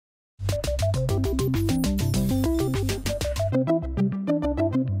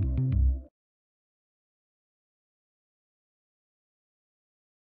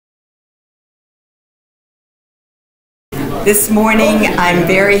This morning, I'm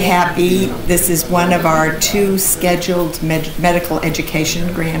very happy. This is one of our 2 scheduled medical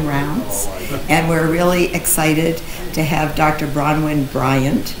education grand rounds, and we're really excited to have Dr. Bronwyn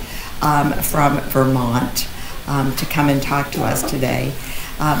Bryant from Vermont to come and talk to us today.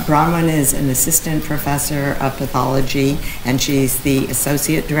 Bronwyn is an assistant professor of pathology, and she's the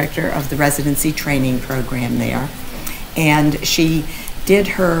associate director of the residency training program there. And she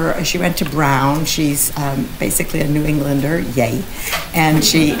went to Brown. She's basically a New Englander, yay. And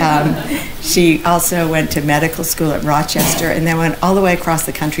she also went to medical school at Rochester and then went all the way across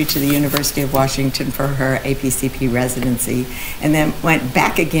the country to the University of Washington for her APCP residency, and then went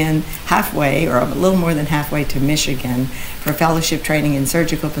back again halfway, or a little more than halfway, to Michigan for fellowship training in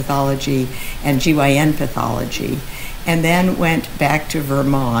surgical pathology and GYN pathology. And then went back to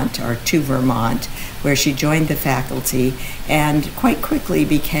Vermont, where she joined the faculty and quite quickly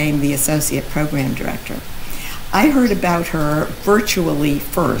became the associate program director. I heard about her virtually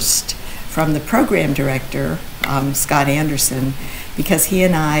first from the program director, Scott Anderson, because he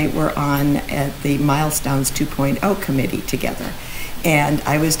and I were on at the Milestones 2.0 committee together. And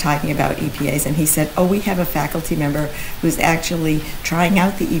I was talking about EPAs, and he said, oh, we have a faculty member who's actually trying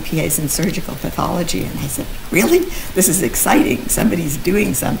out the EPAs in surgical pathology. And I said, really? This is exciting. Somebody's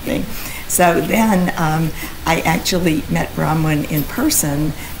doing something. So then I actually met Bronwyn in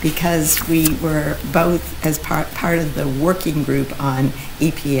person because we were both as part of the working group on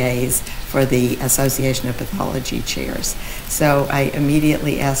EPAs for the Association of Pathology Chairs. So I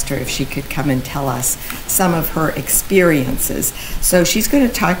immediately asked her if she could come and tell us some of her experiences. So she's going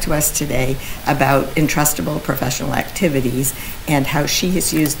to talk to us today about entrustable professional activities and how she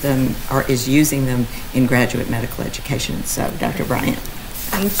has used them or is using them in graduate medical education. So Dr. Bryant.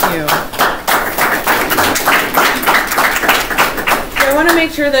 Thank you. I want to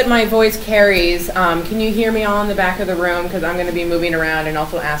make sure that my voice carries. Can you hear me all in the back of the room? Because I'm going to be moving around and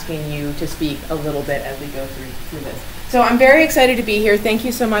also asking you to speak a little bit as we go through this. So I'm very excited to be here. Thank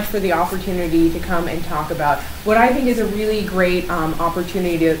you so much for the opportunity to come and talk about what I think is a really great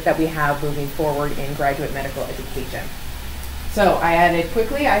opportunity that we have moving forward in graduate medical education. So I added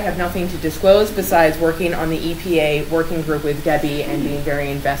quickly, I have nothing to disclose besides working on the EPA working group with Debbie and being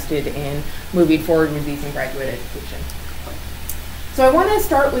very invested in moving forward with these in graduate education. So I want to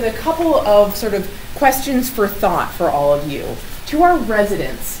start with a couple of sort of questions for thought for all of you. To our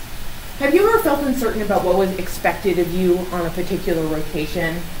residents, have you ever felt uncertain about what was expected of you on a particular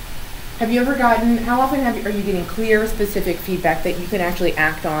rotation? Have you ever gotten, how often are you getting clear, specific feedback that you can actually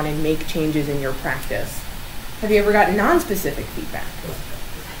act on and make changes in your practice? Have you ever gotten non-specific feedback?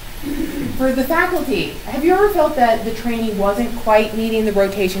 For the faculty, have you ever felt that the trainee wasn't quite meeting the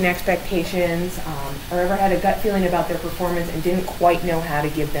rotation expectations, or ever had a gut feeling about their performance and didn't quite know how to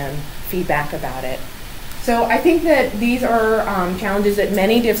give them feedback about it? So I think that these are challenges that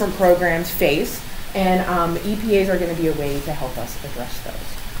many different programs face, and EPAs are going to be a way to help us address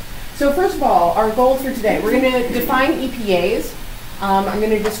those. So first of all, our goal for today, we're going to define EPAs. I'm going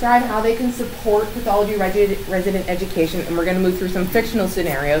to describe how they can support pathology resident education, and we're going to move through some fictional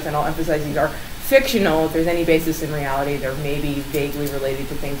scenarios, and I'll emphasize these are fictional. If there's any basis in reality, they're maybe vaguely related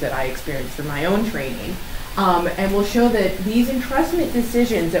to things that I experienced through my own training. And we'll show that these entrustment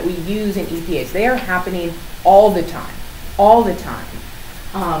decisions that we use in EPAs, they are happening all the time, all the time.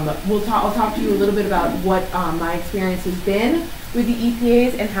 I'll talk to you a little bit about what my experience has been with the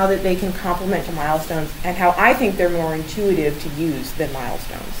EPAs and how that they can complement to milestones and how I think they're more intuitive to use than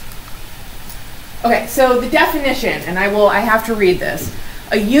milestones. Okay, so the definition, and I have to read this.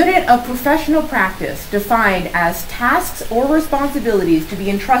 A unit of professional practice defined as tasks or responsibilities to be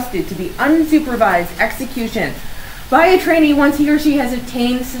entrusted to the unsupervised execution by a trainee once he or she has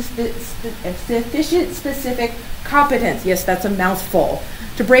attained sufficient specific competence. Yes, that's a mouthful.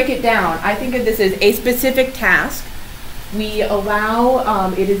 To break it down, I think of this as a specific task. We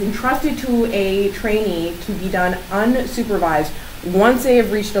allow, it is entrusted to a trainee to be done unsupervised once they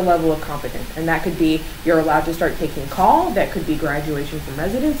have reached a level of competence. And that could be, you're allowed to start taking call, that could be graduation from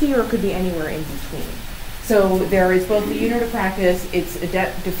residency, or it could be anywhere in between. So there is both the unit of practice, it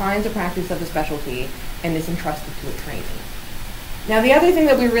defines a practice of a specialty, and is entrusted to a trainee. Now the other thing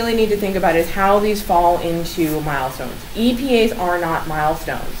that we really need to think about is how these fall into milestones. EPAs are not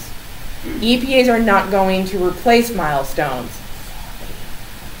milestones. EPAs are not going to replace milestones.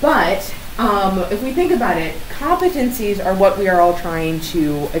 But if we think about it, competencies are what we are all trying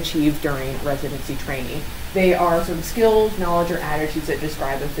to achieve during residency training. They are sort of skills, knowledge, or attitudes that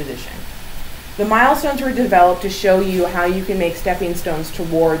describe a physician. The milestones were developed to show you how you can make stepping stones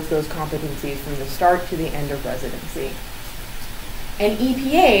towards those competencies from the start to the end of residency. And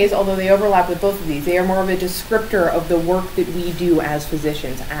EPAs, although they overlap with both of these, they are more of a descriptor of the work that we do as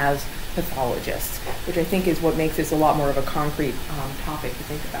physicians, as pathologists, which I think is what makes this a lot more of a concrete topic to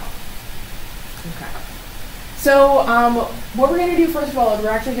think about. Okay. So what we're going to do first of all is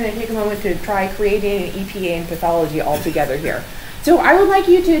we're actually going to take a moment to try creating an EPA in pathology all together here. So I would like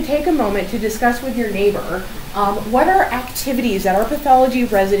you to take a moment to discuss with your neighbor what are activities that our pathology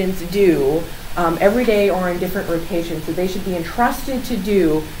residents do every day or in different rotations that they should be entrusted to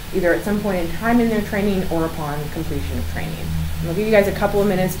do either at some point in time in their training or upon completion of training. And I'll give you guys a couple of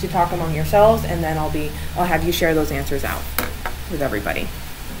minutes to talk among yourselves, and then I'll have you share those answers out with everybody.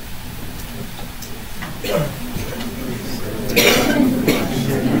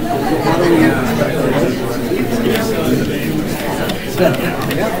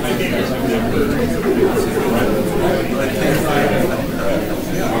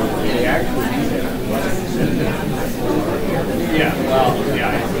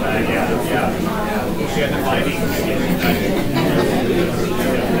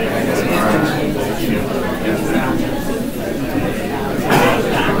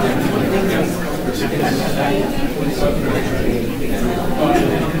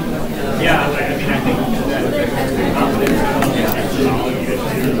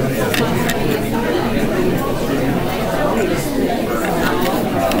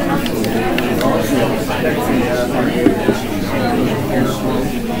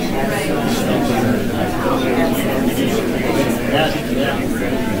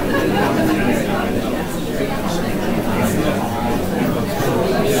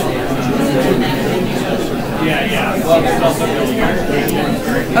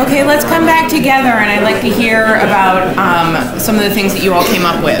 Okay, let's come back together, and I'd like to hear about some of the things that you all came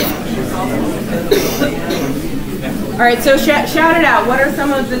up with. All right, so shout it out. What are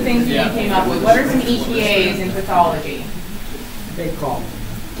some of the things that you came up with? What are some EPAs in pathology? Take call.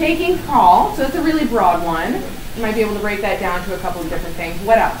 Taking call, so it's a really broad one. You might be able to break that down to a couple of different things.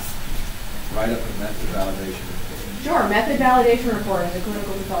 What else? Write up a method validation report. Sure, method validation report in the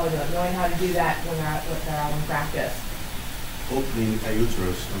clinical pathology lab, knowing how to do that when they're out in practice. Opening a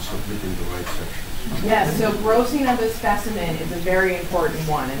uterus and submitting the right sections. Yes, so grossing of a specimen is a very important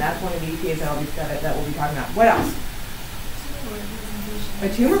one, and that's one of the EPAs that we'll be talking about. What else? A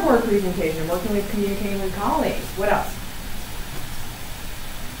tumor board presentation, working with communicating with colleagues. What else?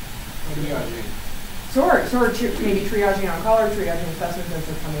 Triaging. Maybe triaging on call or triaging specimens as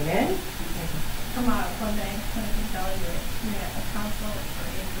they're coming in. From one day, clinical pathology, a consult or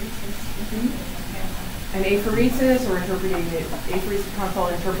apheresis. An apheresis or apheresis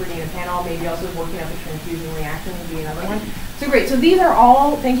consult interpreting a panel, maybe also working up a transfusion reaction would be another one. So great. So these are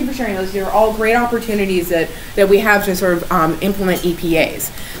all, thank you for sharing those. These are all great opportunities that we have to sort of implement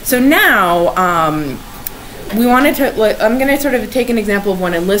EPAs. So now we wanted to, I'm going to sort of take an example of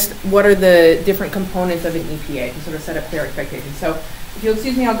one and list what are the different components of an EPA to sort of set up clear expectations. So if you'll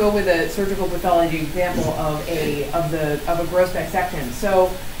excuse me, I'll go with a surgical pathology example of a gross dissection. So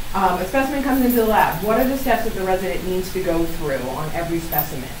a specimen comes into the lab. What are the steps that the resident needs to go through on every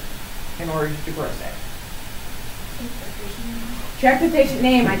specimen in order to gross it? Check the patient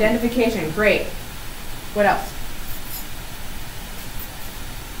name, identification. Great. What else?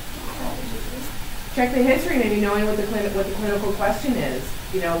 Check the history, maybe knowing what the clinical question is.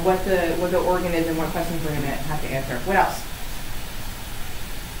 You know what the organ is and what questions we're going to have to answer. What else?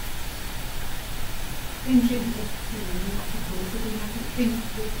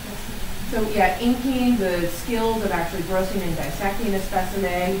 So yeah, inking, the skills of actually grossing and dissecting a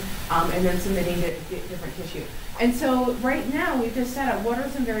specimen, and then submitting different tissue. And so right now we've just set up what are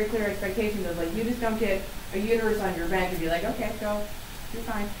some very clear expectations of, like, you just don't get a uterus on your bench and be like, okay, go, you're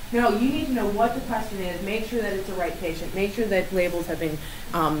fine. No, you need to know what the question is, make sure that it's the right patient, make sure that labels have been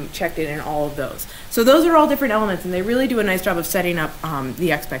checked in and all of those. So those are all different elements, and they really do a nice job of setting up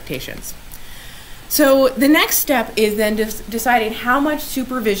the expectations. So the next step is then deciding how much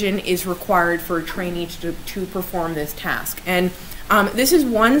supervision is required for a trainee to perform this task. And this is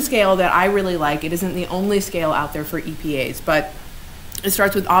one scale that I really like. It isn't the only scale out there for EPAs, but it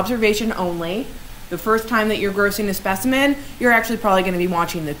starts with observation only. The first time that you're grossing a specimen, you're actually probably going to be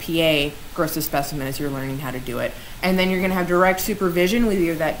watching the PA gross a specimen as you're learning how to do it. And then you're going to have direct supervision with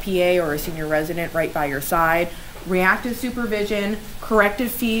either that PA or a senior resident right by your side, reactive supervision,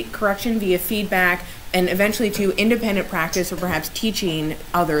 correction via feedback, and eventually to independent practice or perhaps teaching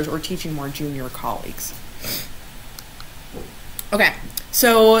others or teaching more junior colleagues. Okay,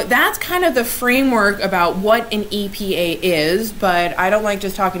 so that's kind of the framework about what an EPA is, but I don't like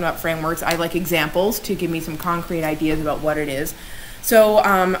just talking about frameworks. I like examples to give me some concrete ideas about what it is. So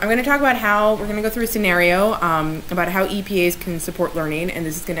I'm going to talk about how, we're going to go through a scenario about how EPAs can support learning, and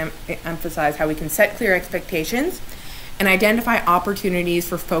this is going to emphasize how we can set clear expectations and identify opportunities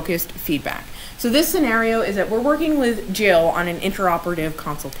for focused feedback. So this scenario is that we're working with Jill on an interoperative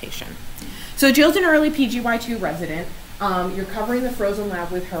consultation. So Jill's an early PGY2 resident. You're covering the frozen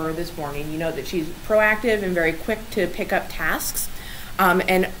lab with her this morning. You know that she's proactive and very quick to pick up tasks.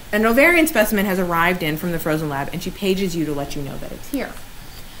 And an ovarian specimen has arrived in from the frozen lab, and she pages you to let you know that it's here.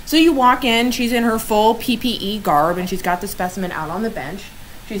 So you walk in, she's in her full PPE garb, and she's got the specimen out on the bench.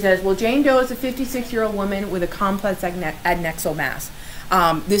 She says, well, Jane Doe is a 56-year-old woman with a complex adnexal mass.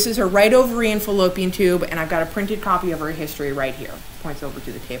 This is her right ovarian fallopian tube, and I've got a printed copy of her history right here. Points over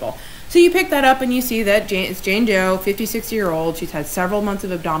to the table. So you pick that up and you see that it's Jane Doe, 56-year-old. She's had several months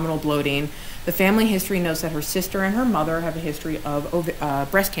of abdominal bloating. The family history notes that her sister and her mother have a history of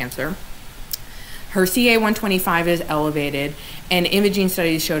breast cancer. Her CA-125 is elevated, and imaging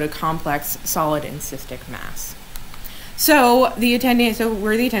studies showed a complex, solid, and cystic mass. So we're the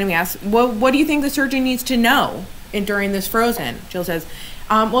attending, we ask, well, what do you think the surgeon needs to know during this frozen? Jill says,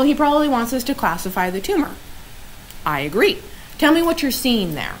 well, he probably wants us to classify the tumor. I agree. Tell me what you're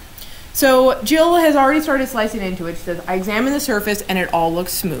seeing there. So Jill has already started slicing into it. She says, I examined the surface and it all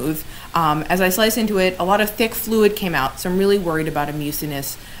looks smooth. As I slice into it, a lot of thick fluid came out, so I'm really worried about a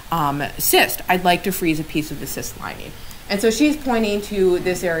mucinous cyst. I'd like to freeze a piece of the cyst lining. And so she's pointing to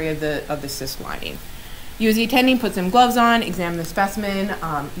this area of the cyst lining. You as the attending put some gloves on, examine the specimen.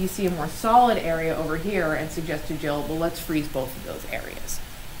 You see a more solid area over here and suggest to Jill, well, let's freeze both of those areas.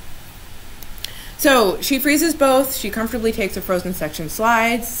 So she freezes both. She comfortably takes the frozen section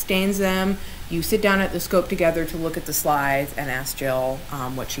slides, stains them. You sit down at the scope together to look at the slides and ask Jill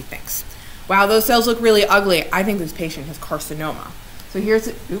what she thinks. Wow, those cells look really ugly. I think this patient has carcinoma. So here's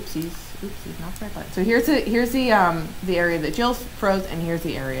he's not the right button. So here's the area that Jill froze, and here's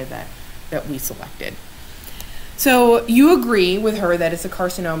the area that we selected. So you agree with her that it's a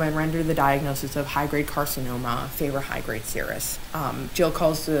carcinoma and render the diagnosis of high-grade carcinoma, favor high-grade serous. Jill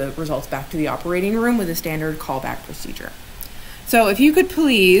calls the results back to the operating room with a standard callback procedure. So if you could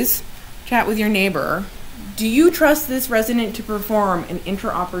please chat with your neighbor, do you trust this resident to perform an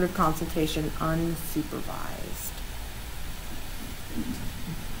intraoperative consultation unsupervised?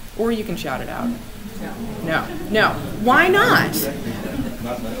 Or you can shout it out. No. No. Why not?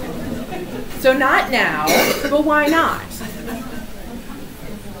 So not now, but why not?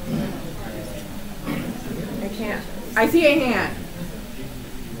 I can't. I see a hand.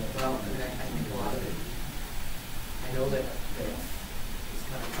 Well, I think a lot of it, I know that it's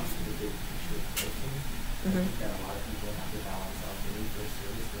kind of comes to the big picture of coaching. I think that a lot of people have to balance out the need for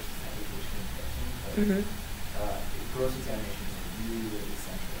service versus education and coaching. But gross examination is really, really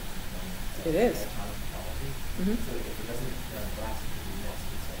essential. It is. Pathology. So if it doesn't last, it can be lost.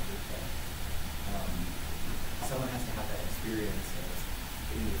 Someone has to have that experience of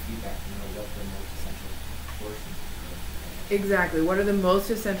getting the feedback to know what the most essential portions of the growth. Exactly. What are the most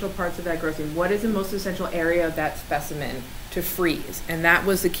essential parts of that grossing? What is the most essential area of that specimen to freeze? And that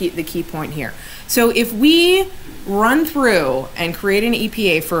was the key point here. So if we run through and create an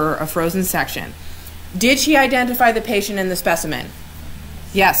EPA for a frozen section, did she identify the patient and the specimen?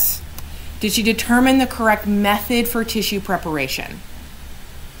 Yes. Did she determine the correct method for tissue preparation?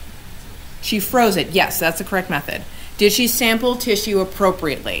 She froze it. Yes, that's the correct method. Did she sample tissue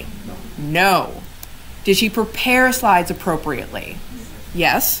appropriately? No. Did she prepare slides appropriately?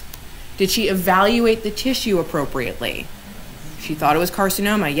 Yes. Did she evaluate the tissue appropriately? She thought it was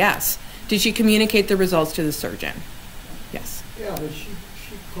carcinoma. Yes. Did she communicate the results to the surgeon? Yes. Yeah, but she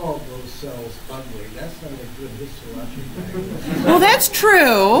called those cells ugly. That's not a good histologic. Well, that's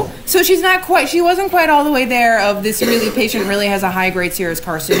true. So she wasn't quite all the way there of this patient really has a high-grade serous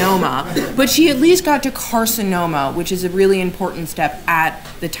carcinoma, but she at least got to carcinoma, which is a really important step at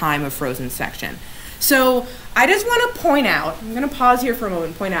the time of frozen section. So I just want to point out, I'm going to pause here for a moment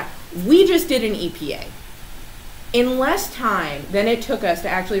and point out, we just did an EPA. In less time than it took us to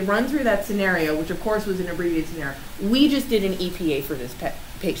actually run through that scenario, which of course was an abbreviated scenario, we just did an EPA for this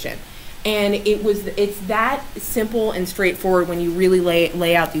patient. And it's that simple and straightforward when you really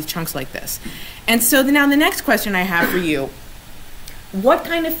lay out these chunks like this. And so now the next question I have for you, what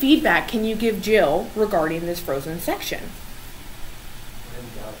kind of feedback can you give Jill regarding this frozen section?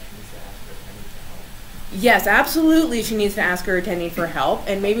 Yes, absolutely she needs to ask her attending for help,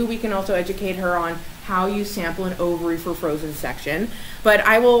 and maybe we can also educate her on how you sample an ovary for frozen section. But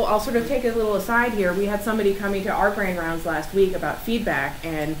I'll sort of take a little aside here. We had somebody coming to our grand rounds last week about feedback,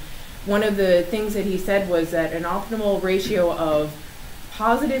 and one of the things that he said was that an optimal ratio of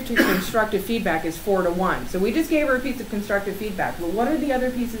positive to constructive feedback is 4 to 1. So we just gave her a piece of constructive feedback. Well, what are the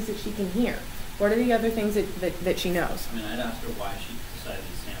other pieces that she can hear? What are the other things that she knows? I mean, I'd asked her why she decided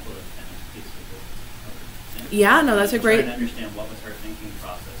to sample it and a piece of the Yeah, no, that's a great. Trying to understand what was her thinking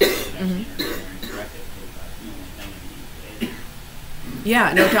process. Directive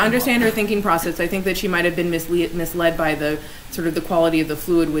Yeah, no, to understand her thinking process, I think that she might have been misled by the sort of the quality of the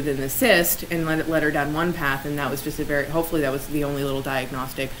fluid within the cyst and led her down one path, and that was just hopefully that was the only little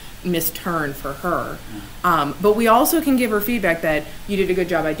diagnostic misturn for her. But we also can give her feedback that you did a good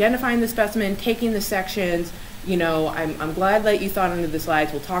job identifying the specimen, taking the sections. You know, I'm glad that you thought into the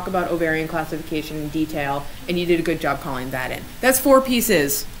slides. We'll talk about ovarian classification in detail, and you did a good job calling that in. That's 4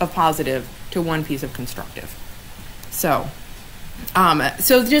 pieces of positive to 1 piece of constructive. So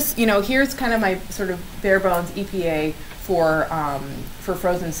just, you know, here's kind of my sort of bare bones EPA for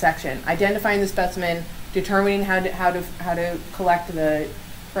frozen section. Identifying the specimen, determining how to collect the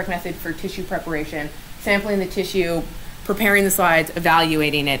correct method for tissue preparation, sampling the tissue, preparing the slides,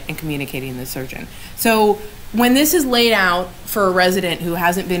 evaluating it, and communicating to the surgeon. So when this is laid out for a resident who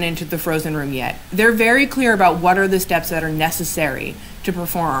hasn't been into the frozen room yet, they're very clear about what are the steps that are necessary to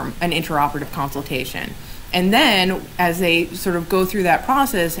perform an intraoperative consultation. And then, as they sort of go through that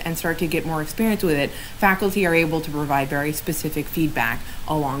process and start to get more experience with it, faculty are able to provide very specific feedback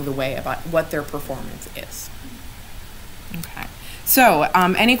along the way about what their performance is. Okay. So,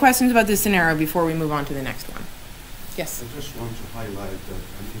 any questions about this scenario before we move on to the next one? Yes? I just want to highlight that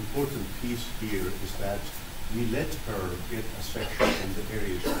an important piece here is that we let her get a section from the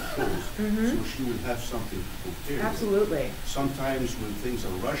area she chose, so she will have something to compare. Absolutely. Sometimes when things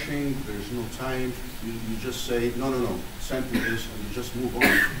are rushing, there's no time, you just say, no, sample this, and you just move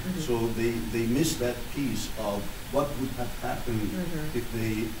on. So they miss that piece of what would have happened if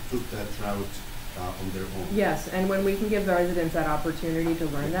they took that route on their own. Yes, and when we can give the residents that opportunity to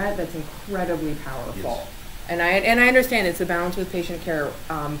learn that, that's incredibly powerful. Yes. And I understand it's a balance with patient care.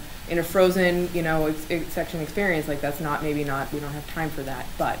 In a frozen, you know, section experience, like that's maybe not, we don't have time for that,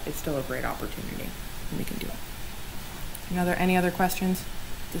 but it's still a great opportunity and we can do it. Any other questions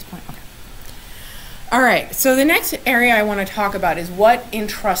at this point? Okay. All right, so the next area I want to talk about is what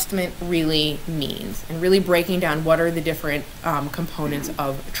entrustment really means, and really breaking down what are the different components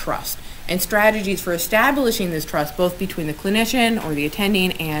of trust and strategies for establishing this trust both between the clinician or the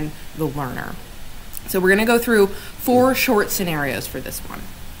attending and the learner. So we're going to go through 4 short scenarios for this one.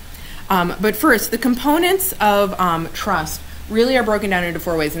 But first, the components of trust really are broken down into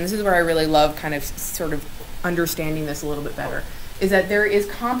 4 ways, and this is where I really love kind of sort of understanding this a little bit better, is that there is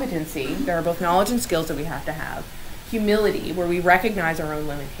competency, there are both knowledge and skills that we have to have, humility, where we recognize our own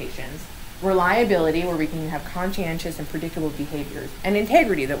limitations, reliability, where we can have conscientious and predictable behaviors, and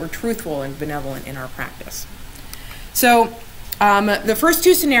integrity, that we're truthful and benevolent in our practice. So the first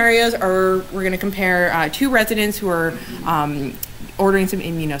 2 scenarios are, we're going to compare 2 residents who are ordering some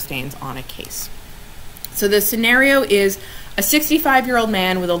immunostains on a case. So the scenario is a 65-year-old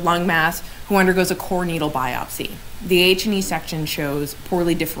man with a lung mass who undergoes a core needle biopsy. The H&E section shows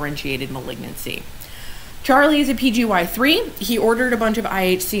poorly differentiated malignancy. Charlie is a PGY3. He ordered a bunch of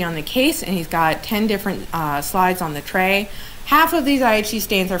IHC on the case, and he's got 10 different slides on the tray. Half of these IHC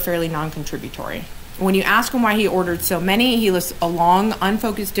stains are fairly non-contributory. When you ask him why he ordered so many, he lists a long,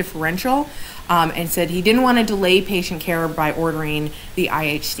 unfocused differential and said he didn't want to delay patient care by ordering the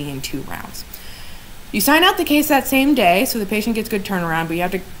IHC in 2 rounds. You sign out the case that same day, so the patient gets good turnaround, but you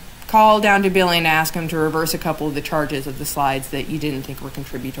have to call down to billing and ask him to reverse a couple of the charges of the slides that you didn't think were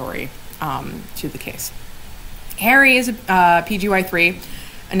contributory to the case. Harry is a PGY3.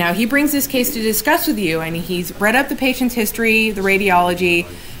 And now he brings this case to discuss with you, and he's read up the patient's history, the radiology.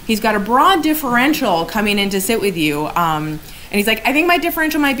 He's got a broad differential coming in to sit with you. And he's like, I think my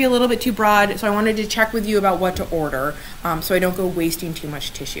differential might be a little bit too broad, so I wanted to check with you about what to order so I don't go wasting too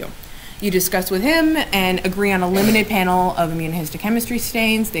much tissue. You discuss with him and agree on a limited panel of immunohistochemistry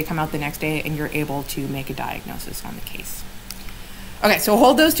stains. They come out the next day, and you're able to make a diagnosis on the case. Okay, so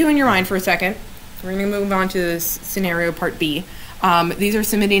hold those 2 in your mind for a second. We're going to move on to this scenario part B. These are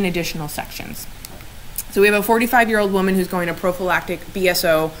submitting additional sections. So we have a 45-year-old woman who's going to prophylactic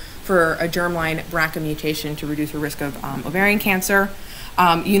BSO for a germline BRCA mutation to reduce her risk of ovarian cancer.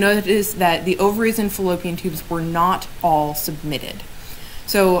 You notice that the ovaries and fallopian tubes were not all submitted.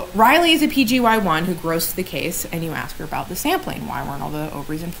 So Riley is a PGY1 who grossed the case, and you ask her about the sampling. Why weren't all the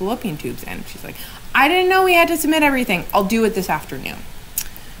ovaries and fallopian tubes in? She's like, I didn't know we had to submit everything. I'll do it this afternoon.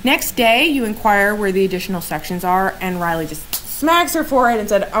 Next day, you inquire where the additional sections are, and Riley just smacks her forehead and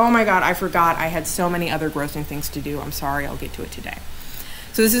said, oh my God, I forgot. I had so many other grossing things to do. I'm sorry, I'll get to it today.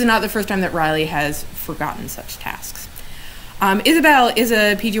 So this is not the first time that Riley has forgotten such tasks. Isabel is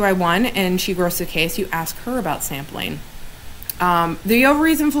a PGY1 and she grows the case. You ask her about sampling. The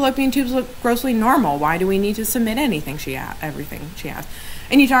ovaries and fallopian tubes look grossly normal. Why do we need to submit anything? Everything she asked.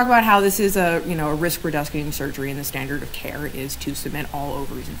 And you talk about how this is a risk reducing surgery, and the standard of care is to submit all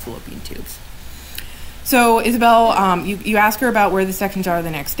ovaries and fallopian tubes. So Isabel, you ask her about where the sections are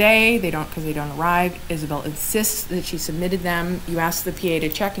the next day. Because they don't arrive. Isabel insists that she submitted them. You ask the PA to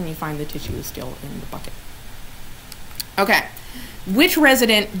check, and you find the tissue is still in the bucket. Okay, which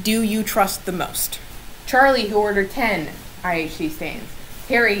resident do you trust the most? Charlie, who ordered 10 IHC stains.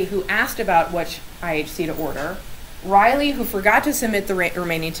 Harry, who asked about which IHC to order. Riley, who forgot to submit the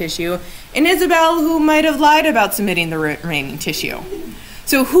remaining tissue. And Isabel, who might have lied about submitting the remaining tissue.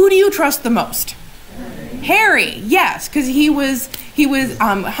 So who do you trust the most? Harry, yes, because he was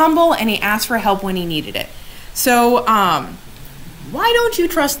humble and he asked for help when he needed it. So why don't you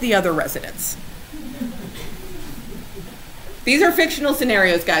trust the other residents? These are fictional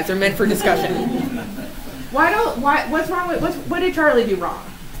scenarios, guys. They're meant for discussion. What's wrong with, what did Charlie do wrong?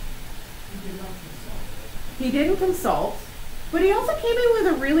 He didn't consult, but he also came in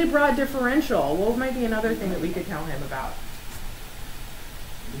with a really broad differential. What might be another thing that we could tell him about?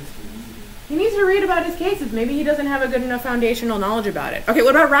 He needs to read about his cases. Maybe he doesn't have a good enough foundational knowledge about it. Okay,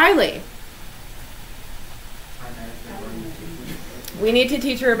 what about Riley? We need to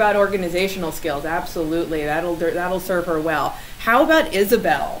teach her about organizational skills. Absolutely, that'll serve her well. How about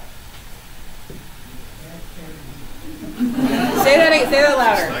Isabel? Say that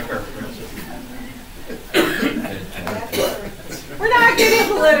louder. We're not getting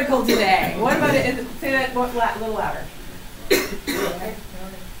political today. What about it? Say that a little louder.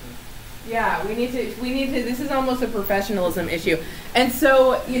 Yeah, we need to. This is almost a professionalism issue, and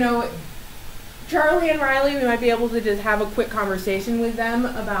so Charlie and Riley, we might be able to just have a quick conversation with them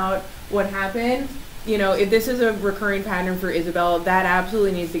about what happened. If this is a recurring pattern for Isabel, that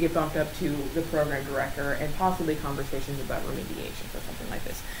absolutely needs to get bumped up to the program director and possibly conversations about remediation for something like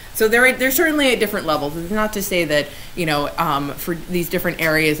this. So they're certainly at different levels. It's not to say that, for these different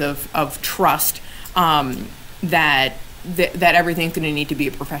areas of trust, that everything's going to need to be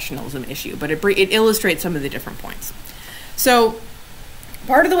a professionalism issue, but it illustrates some of the different points. So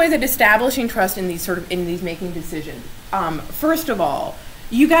part of the way that establishing trust in these making decisions, first of all,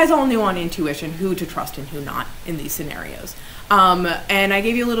 you guys all knew on intuition who to trust and who not in these scenarios. And I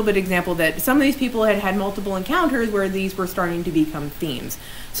gave you a little bit of example that some of these people had multiple encounters where these were starting to become themes.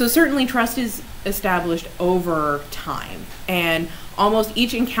 So certainly trust is established over time, and almost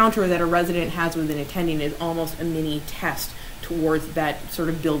each encounter that a resident has with an attending is almost a mini test towards that sort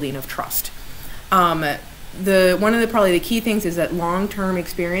of building of trust. One of the probably the key things is that long-term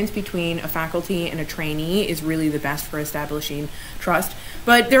experience between a faculty and a trainee is really the best for establishing trust.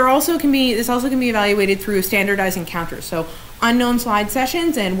 But this also can be evaluated through standardized encounters. So unknown slide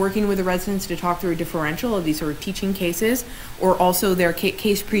sessions and working with the residents to talk through a differential of these sort of teaching cases, or also their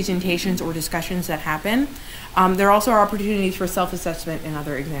case presentations or discussions that happen. There also are opportunities for self-assessment and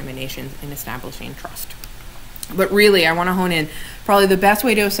other examinations in establishing trust. But really, I want to hone in, probably the best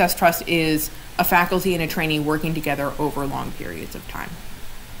way to assess trust is a faculty and a trainee working together over long periods of time.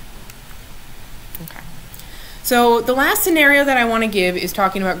 Okay. So the last scenario that I want to give is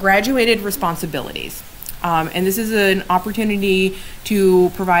talking about graduated responsibilities. And this is an opportunity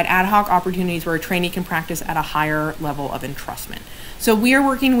to provide ad hoc opportunities where a trainee can practice at a higher level of entrustment. So we are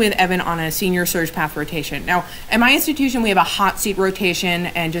working with Evan on a senior surge path rotation. Now, at my institution, we have a hot seat rotation,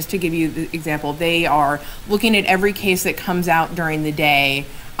 and just to give you the example, they are looking at every case that comes out during the day,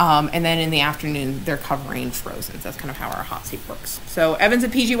 and then in the afternoon, they're covering frozens. That's kind of how our hot seat works. So Evan's a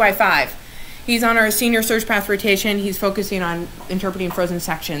PGY 5. He's on our senior surge path rotation. He's focusing on interpreting frozen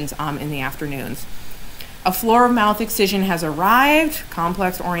sections in the afternoons. A floor of mouth excision has arrived,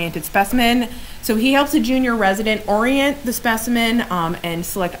 complex oriented specimen. So he helps a junior resident orient the specimen and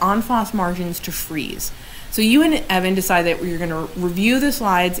select en-face margins to freeze. So you and Evan decide that you're going to review the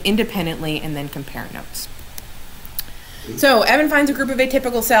slides independently and then compare notes. So Evan finds a group of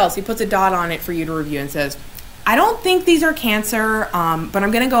atypical cells. He puts a dot on it for you to review and says, I don't think these are cancer, but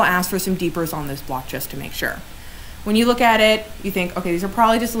I'm going to go ask for some deepers on this block just to make sure. When you look at it, you think, okay, these are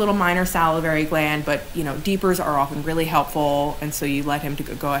probably just a little minor salivary gland, but deepers are often really helpful, and so you let him to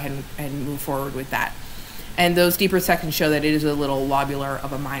go ahead and move forward with that. And those deeper sections show that it is a little lobular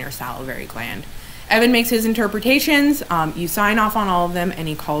of a minor salivary gland. Evan makes his interpretations, you sign off on all of them, and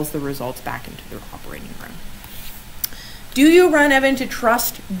he calls the results back into the operating room. Do you run Evan to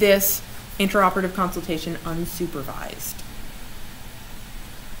trust this intraoperative consultation unsupervised?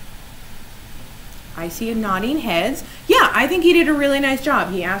 I see nodding heads. Yeah, I think he did a really nice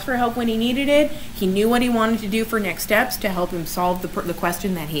job. He asked for help when he needed it. He knew what he wanted to do for next steps to help him solve the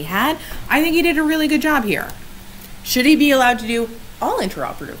question that he had. I think he did a really good job here. Should he be allowed to do all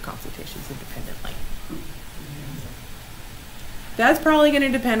interoperative consultations independently? That's probably going to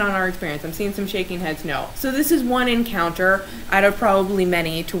depend on our experience. I'm seeing some shaking heads, no. So this is one encounter out of probably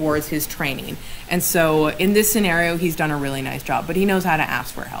many towards his training. And so in this scenario, he's done a really nice job, but he knows how to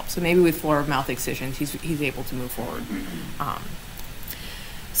ask for help. So maybe with floor of mouth excisions, he's able to move forward.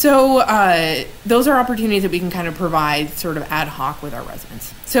 Those are opportunities that we can kind of provide sort of ad hoc with our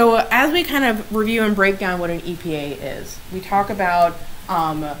residents. So as we kind of review and break down what an EPA is, we talk about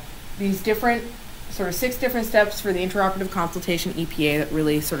these different sort of 6 different steps for the interoperative consultation EPA that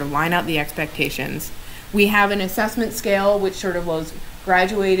really sort of line out the expectations. We have an assessment scale which sort of was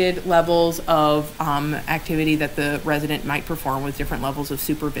graduated levels of activity that the resident might perform with different levels of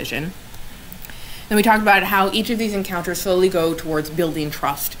supervision. Then we talked about how each of these encounters slowly go towards building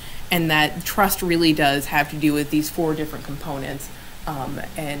trust, and that trust really does have to do with these 4 different components,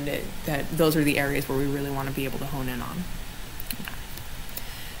 and that those are the areas where we really want to be able to hone in on.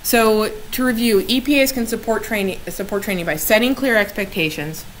 So to review, EPAs can support training by setting clear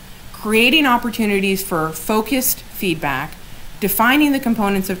expectations, creating opportunities for focused feedback, defining the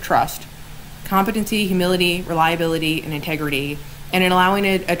components of trust, competency, humility, reliability, and integrity, and in allowing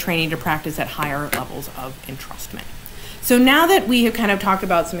a trainee to practice at higher levels of entrustment. So now that we have kind of talked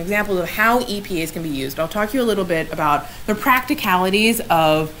about some examples of how EPAs can be used, I'll talk to you a little bit about the practicalities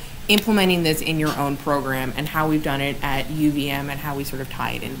of implementing this in your own program and how we've done it at UVM and how we sort of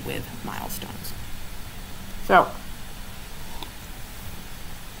tie it in with milestones. So,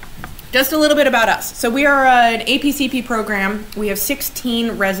 just a little bit about us. So we are an APCP program. We have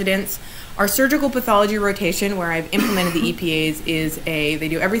 16 residents. Our surgical pathology rotation, where I've implemented the EPAs, is they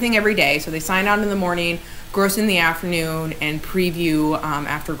do everything every day. So they sign out in the morning, gross in the afternoon, and preview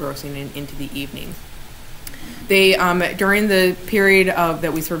after grossing into the evening. They, during the period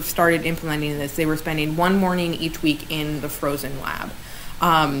that we sort of started implementing this, they were spending 1 morning each week in the frozen lab.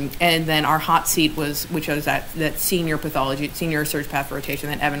 And then our hot seat which was that senior surg path rotation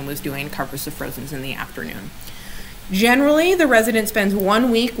that Evan was doing, covers the frozens in the afternoon. Generally, the resident spends 1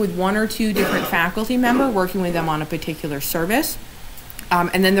 week with 1 or 2 different faculty members working with them on a particular service.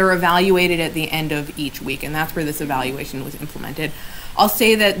 And then they're evaluated at the end of each week, and that's where this evaluation was implemented. I'll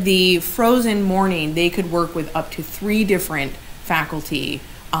say that the frozen morning, they could work with up to 3 different faculty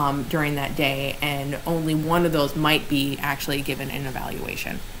during that day, and only one of those might be actually given an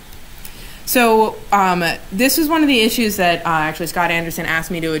evaluation. So this is one of the issues that actually Scott Anderson asked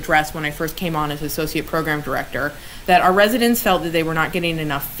me to address when I first came on as Associate Program Director, that our residents felt that they were not getting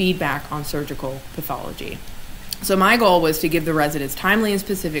enough feedback on surgical pathology. So my goal was to give the residents timely and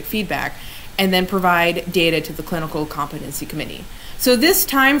specific feedback and then provide data to the Clinical Competency Committee. So this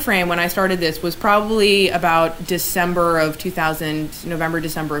time frame when I started this was probably about November,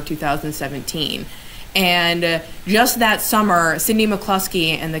 December of 2017. And just that summer, Cindy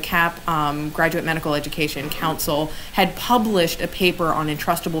McCluskey and the CAP Graduate Medical Education Council had published a paper on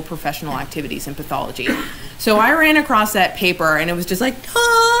entrustable professional activities in pathology. So I ran across that paper and it was just like,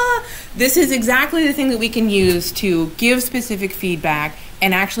 this is exactly the thing that we can use to give specific feedback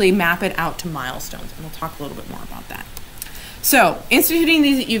and actually map it out to milestones. And we'll talk a little bit more about that. So, instituting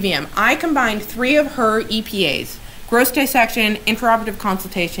these at UVM, I combined 3 of her EPAs, gross dissection, intraoperative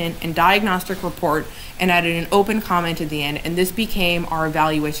consultation, and diagnostic report, and added an open comment at the end, and this became our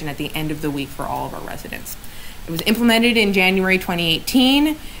evaluation at the end of the week for all of our residents. It was implemented in January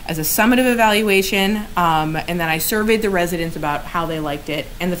 2018 as a summative evaluation, and then I surveyed the residents about how they liked it,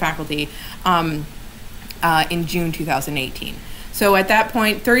 and the faculty, in June 2018. So at that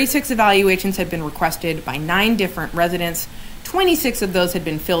point, 36 evaluations had been requested by 9 different residents. 26 of those had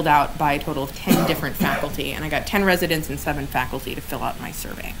been filled out by a total of 10 different faculty, and I got 10 residents and 7 faculty to fill out my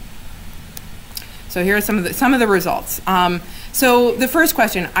survey. So here are some of the results. So the first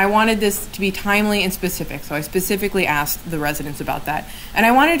question, I wanted this to be timely and specific, so I specifically asked the residents about that. And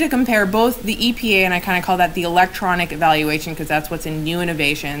I wanted to compare both the EPA, and I kind of call that the electronic evaluation because that's what's in new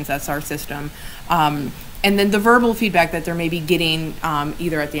innovations, that's our system, and then the verbal feedback that they're maybe getting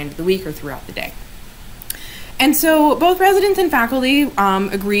either at the end of the week or throughout the day. And so both residents and faculty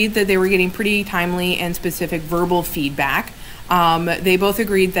agreed that they were getting pretty timely and specific verbal feedback. They both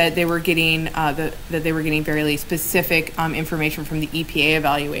agreed that they were getting fairly specific information from the EPA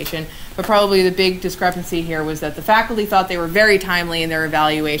evaluation. But probably the big discrepancy here was that the faculty thought they were very timely in their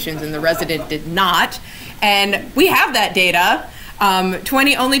evaluations and the resident did not. And we have that data.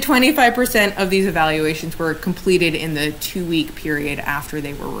 Only 25% of these evaluations were completed in the 2-week period after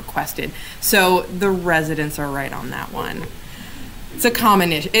they were requested. So the residents are right on that one. It's a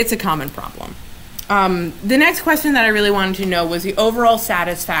common issue. It's a common problem. The next question that I really wanted to know was the overall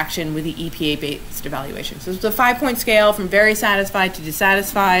satisfaction with the EPA-based evaluation. So it's a 5-point scale from very satisfied to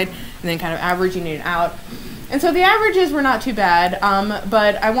dissatisfied, and then kind of averaging it out. And so the averages were not too bad,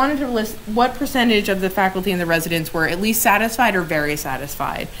 but I wanted to list what percentage of the faculty and the residents were at least satisfied or very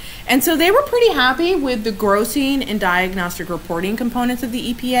satisfied. And so they were pretty happy with the grossing and diagnostic reporting components of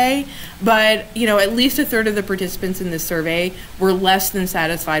the EPA, but at least a third of the participants in this survey were less than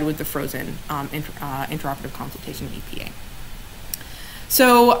satisfied with the frozen intraoperative consultation EPA.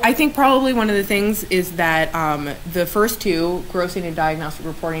 So I think probably one of the things is that the first two, grossing and diagnostic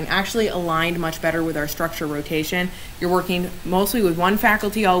reporting, actually aligned much better with our structure rotation. You're working mostly with one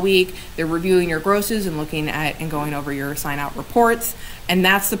faculty all week. They're reviewing your grosses and looking at and going over your sign-out reports. And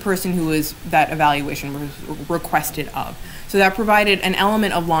that's the person who that evaluation was requested of. So that provided an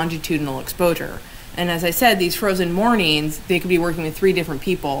element of longitudinal exposure. And as I said, these frozen mornings, they could be working with 3 different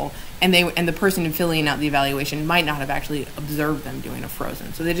people, and the person filling out the evaluation might not have actually observed them doing a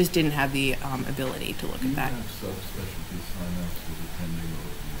frozen. So they just didn't have the ability to look at that.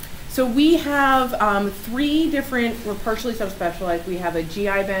 So we have 3 different, we're partially subspecialized. We have a GI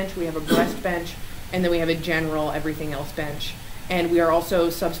bench, we have a breast bench, and then we have a general everything else bench. And we are also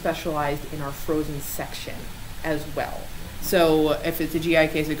subspecialized in our frozen section as well. So if it's a GI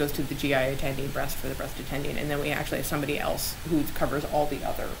case, it goes to the GI attending, breast for the breast attending, and then we actually have somebody else who covers all the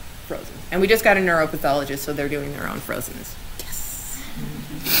other frozens. And we just got a neuropathologist, so they're doing their own frozens. Yes.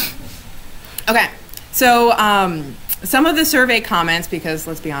 Okay, so some of the survey comments, because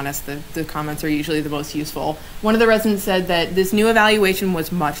let's be honest, the comments are usually the most useful. One of the residents said that this new evaluation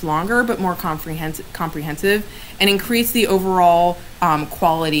was much longer but more comprehensive and increased the overall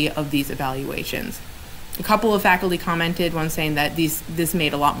quality of these evaluations. A couple of faculty commented, one saying that this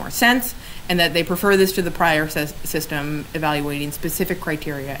made a lot more sense and that they prefer this to the prior system evaluating specific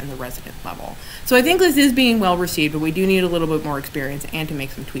criteria in the resident level. So I think this is being well received, but we do need a little bit more experience and to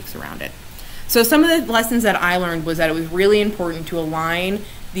make some tweaks around it. So some of the lessons that I learned was that it was really important to align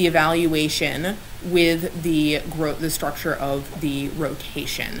the evaluation with the structure of the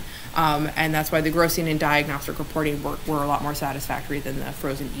rotation. And that's why the grossing and diagnostic reporting were a lot more satisfactory than the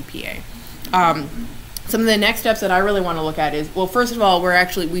frozen EPA. Some of the next steps that I really want to look at is, well, first of all,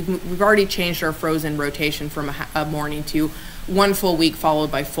 we've already changed our frozen rotation from a morning to 1 full week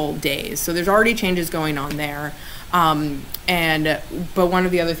followed by full days. So there's already changes going on there. But one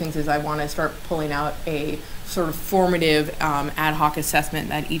of the other things is I want to start pulling out a sort of formative ad hoc assessment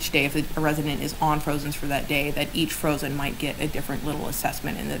that each day, if a resident is on frozens for that day, that each frozen might get a different little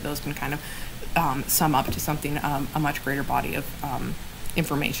assessment, and that those can kind of sum up to something, a much greater body of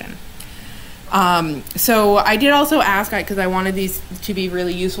information. So I did also ask, because I wanted these to be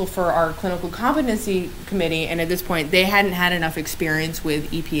really useful for our clinical competency committee, and at this point they hadn't had enough experience with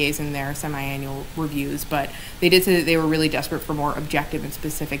EPAs in their semi-annual reviews, but they did say that they were really desperate for more objective and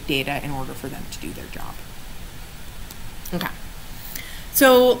specific data in order for them to do their job. Okay.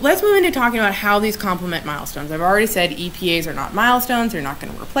 So let's move into talking about how these complement milestones. I've already said EPAs are not milestones, they're not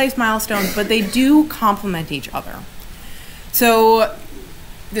going to replace milestones, but they do complement each other. So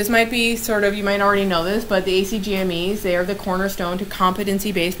this might be you might already know this, but the ACGMEs, they are the cornerstone to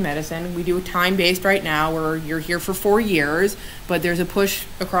competency-based medicine. We do time-based right now, where you're here for 4 years, but there's a push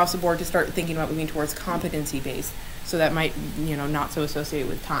across the board to start thinking about moving towards competency-based. So that might, not so associated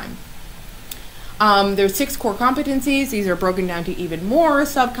with time. There's 6 core competencies. These are broken down to even more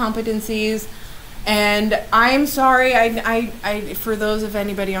sub-competencies. And I'm sorry, for those of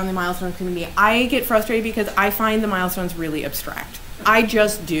anybody on the milestone committee, I get frustrated because I find the milestones really abstract. I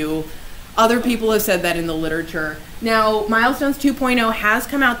just do. Other people have said that in the literature. Now, Milestones 2.0 has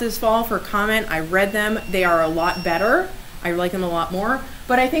come out this fall for comment. I read them. They are a lot better. I like them a lot more.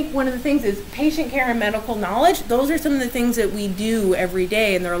 But I think one of the things is patient care and medical knowledge. Those are some of the things that we do every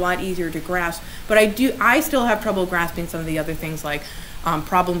day, and they're a lot easier to grasp. But I still have trouble grasping some of the other things like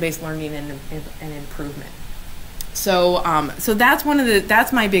problem-based learning and improvement. So that's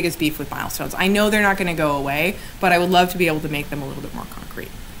my biggest beef with milestones. I know they're not going to go away, but I would love to be able to make them a little bit more concrete.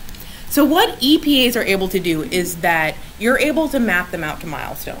 So what EPAs are able to do is that you're able to map them out to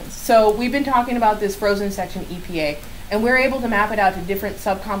milestones. So we've been talking about this frozen section EPA, and we're able to map it out to different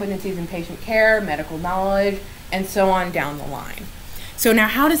sub-competencies in patient care, medical knowledge, and so on down the line. So now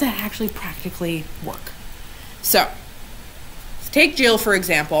how does that actually practically work? So let's take Jill, for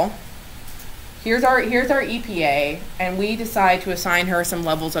example. Here's our EPA, and we decide to assign her some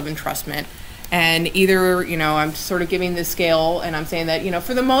levels of entrustment. And either, you know, I'm sort of giving this scale and I'm saying that, you know,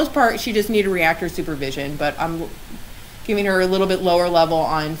 for the most part, she just needed reactor supervision, but I'm giving her a little bit lower level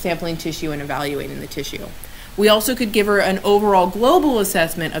on sampling tissue and evaluating the tissue. We also could give her an overall global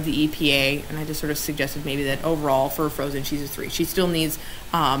assessment of the EPA, and I just sort of suggested maybe that overall for frozen she's a 3. She still needs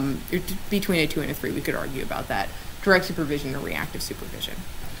between a 2 and a 3. We could argue about that. Direct supervision or reactive supervision.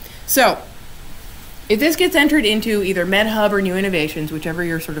 So if this gets entered into either MedHub or New Innovations, whichever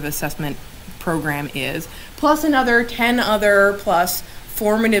your sort of assessment program is, plus another 10 other plus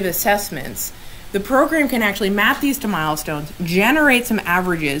formative assessments, the program can actually map these to milestones, generate some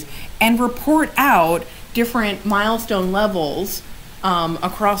averages, and report out different milestone levels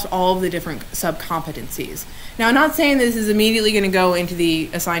across all of the different subcompetencies. Now, I'm not saying this is immediately going to go into the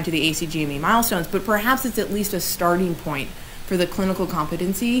assigned to the ACGME milestones, but perhaps it's at least a starting point for the clinical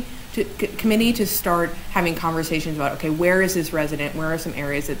competency committee to start having conversations about, okay, where is this resident? Where are some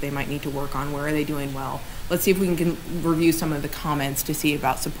areas that they might need to work on? Where are they doing well? Let's see if we can review some of the comments to see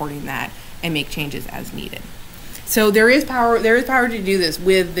about supporting that and make changes as needed. So there is power to do this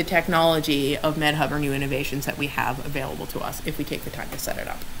with the technology of MedHub or New Innovations that we have available to us if we take the time to set it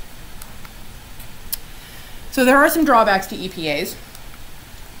up. So there are some drawbacks to EPAs.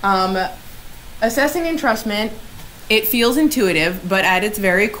 Assessing entrustment, it feels intuitive, but at its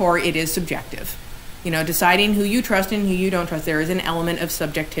very core, it is subjective. You know, deciding who you trust and who you don't trust, there is an element of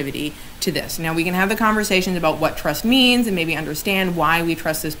subjectivity to this. Now, we can have the conversations about what trust means and maybe understand why we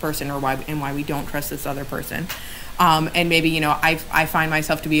trust this person or why we don't trust this other person. And maybe, you know, I find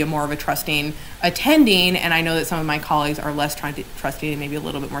myself to be more of a trusting attending, and I know that some of my colleagues are less trusting and maybe a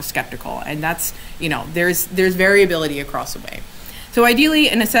little bit more skeptical. And that's, you know, there's variability across the way. So ideally,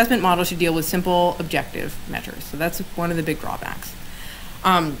 an assessment model should deal with simple, objective measures. So that's one of the big drawbacks.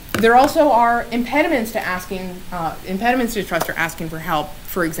 There also are impediments to trust or asking for help.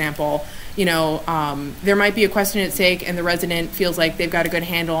 For example, you know, there might be a question at stake and the resident feels like they've got a good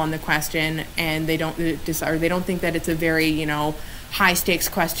handle on the question and they don't think that it's a very, you know, high stakes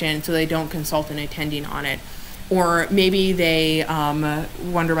question, so they don't consult an attending on it. Or maybe they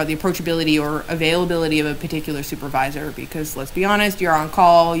wonder about the approachability or availability of a particular supervisor because, let's be honest, you're on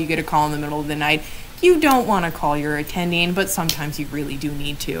call, you get a call in the middle of the night. You don't want to call your attending, but sometimes you really do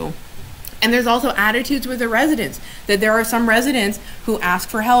need to. And there's also attitudes with the residents, that there are some residents who ask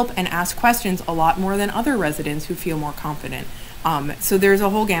for help and ask questions a lot more than other residents who feel more confident. So there's a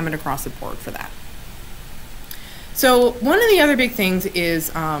whole gamut across the board for that. So one of the other big things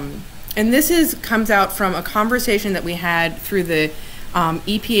is, and this comes out from a conversation that we had through the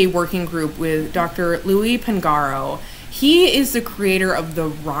EPA working group with Dr. Louis Pangaro. He is the creator of the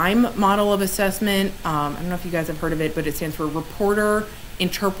RHYME model of assessment. I don't know if you guys have heard of it, but it stands for Reporter,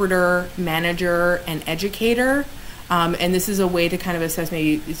 Interpreter, Manager, and Educator. And this is a way to kind of assess,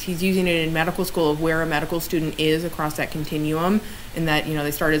 maybe he's using it in medical school of where a medical student is across that continuum, and that, you know,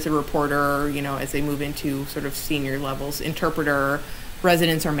 they start as a reporter, you know, as they move into sort of senior levels, interpreter,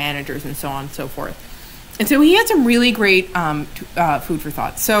 residents or managers, and so on and so forth. And so he had some really great food for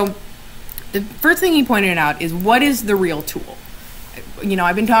thought. So the first thing he pointed out is, what is the real tool? You know,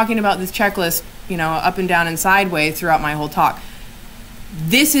 I've been talking about this checklist, you know, up and down and sideways throughout my whole talk.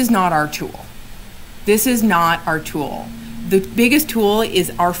 This is not our tool. This is not our tool. The biggest tool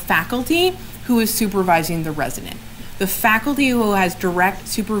is our faculty who is supervising the resident. The faculty who has direct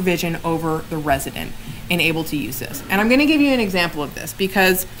supervision over the resident and able to use this. And I'm going to give you an example of this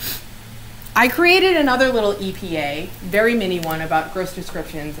because I created another little EPA, very mini one, about gross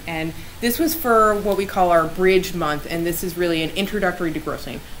descriptions, and this was for what we call our bridge month, and this is really an introductory to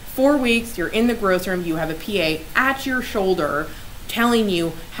grossing. 4 weeks, you're in the gross room, you have a PA at your shoulder telling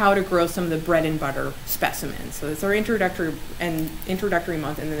you how to grow some of the bread and butter specimens. So it's our introductory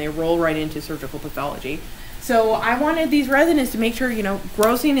month, and then they roll right into surgical pathology. So I wanted these residents to make sure, you know,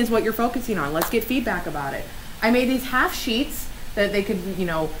 grossing is what you're focusing on. Let's get feedback about it. I made these half sheets that they could, you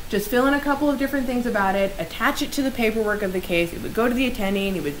know, just fill in a couple of different things about it, attach it to the paperwork of the case. It would go to the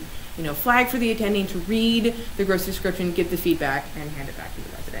attending. It would, you know, flag for the attending to read the gross description, get the feedback, and hand it back to the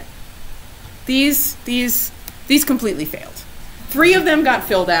resident. These completely failed. 3 of them got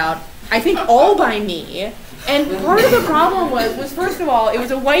filled out, I think all by me. And part of the problem was first of all, it was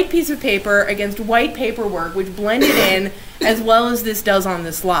a white piece of paper against white paperwork, which blended in as well as this does on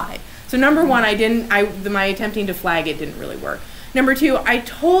the slide. So number one, my attempting to flag it didn't really work. Number 2, I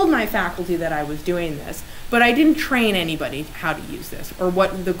told my faculty that I was doing this, but I didn't train anybody how to use this or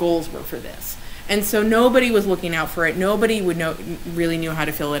what the goals were for this. And so nobody was looking out for it. Nobody really knew how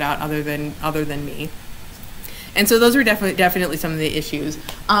to fill it out other than me. And so those are definitely some of the issues.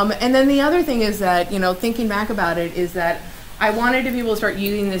 And then the other thing is that, you know, thinking back about it, is that I wanted to be able to start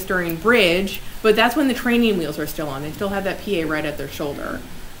using this during bridge, but that's when the training wheels are still on. They still have that PA right at their shoulder.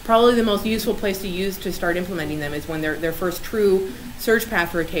 Probably the most useful place to use to start implementing them is when they're their first true surge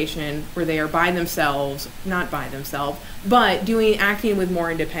path rotation, where they are by themselves, not by themselves, but acting with more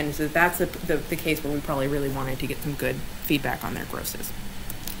independence. That's the case where we probably really wanted to get some good feedback on their grosses.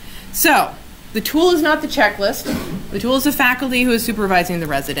 So the tool is not the checklist. The tool is the faculty who is supervising the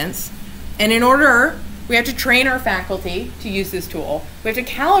residents. And in order, we have to train our faculty to use this tool. We have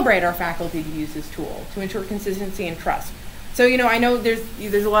to calibrate our faculty to use this tool to ensure consistency and trust. So, I know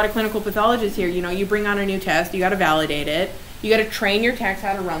there's a lot of clinical pathologists here. You bring on a new test, you got to validate it. You got to train your techs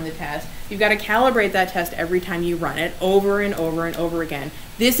how to run the test. You've got to calibrate that test every time you run it, over and over and over again.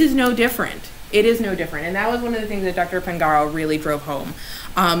 This is no different. It is no different. And that was one of the things that Dr. Pangaro really drove home.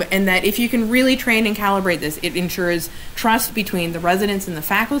 And that if you can really train and calibrate this, it ensures trust between the residents and the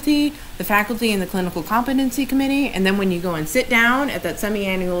faculty and the clinical competency committee. And then when you go and sit down at that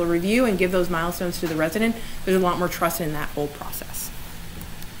semi-annual review and give those milestones to the resident, there's a lot more trust in that whole process.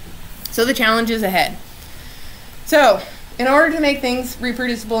 So the challenges ahead. So in order to make things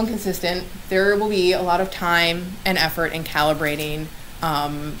reproducible and consistent, there will be a lot of time and effort in calibrating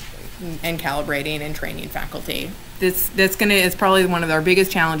and training faculty. It's probably one of our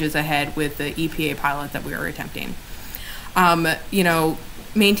biggest challenges ahead with the EPA pilot that we are attempting.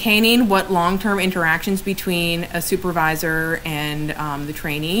 Maintaining what long-term interactions between a supervisor and the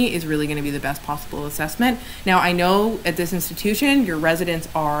trainee is really going to be the best possible assessment. Now, I know at this institution, your residents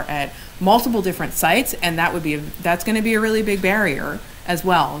are at multiple different sites, and that's going to be a really big barrier as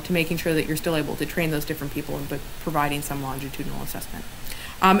well to making sure that you're still able to train those different people and providing some longitudinal assessment.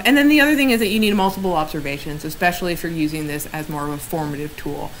 And then the other thing is that you need multiple observations, especially if you're using this as more of a formative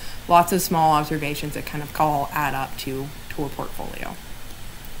tool. Lots of small observations that kind of add up to a portfolio.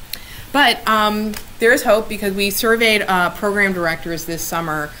 But there is hope, because we surveyed program directors this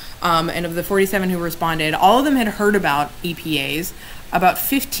summer, and of the 47 who responded, all of them had heard about EPAs. About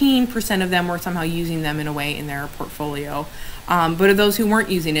 15% of them were somehow using them in a way in their portfolio. But of those who weren't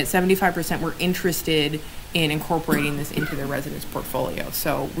using it, 75% were interested in incorporating this into their residents' portfolio.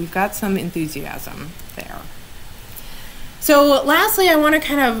 So we've got some enthusiasm there. So lastly, I want to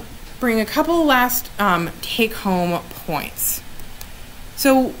kind of bring a couple last take-home points.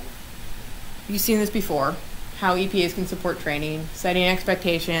 So you've seen this before, how EPAs can support training, setting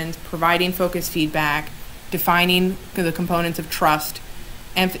expectations, providing focused feedback, defining the components of trust.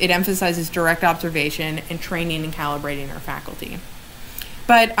 It emphasizes direct observation and training and calibrating our faculty.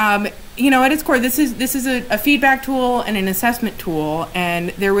 But at its core, this is a feedback tool and an assessment tool.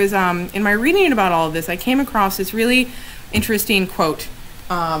 And there was in my reading about all of this, I came across this really interesting quote: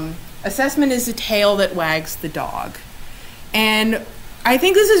 "Assessment is the tail that wags the dog," and I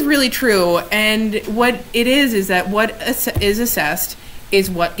think this is really true. And what it is that what is assessed is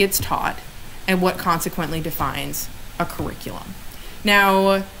what gets taught, and what consequently defines a curriculum.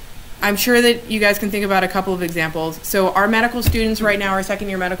 Now, I'm sure that you guys can think about a couple of examples. So our medical students right now, our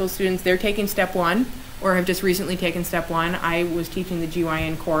second-year medical students, they're taking step 1, or have just recently taken step 1. I was teaching the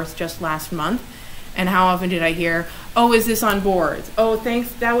GYN course just last month, and how often did I hear, "Oh, is this on boards? Oh,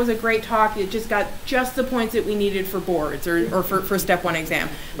 thanks, that was a great talk. It just got just the points that we needed for boards or for step 1 exam."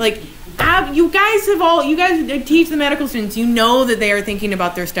 Like, you guys teach the medical students, you know that they are thinking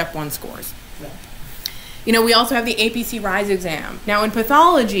about their step 1 scores. We also have the APC RISE exam. Now in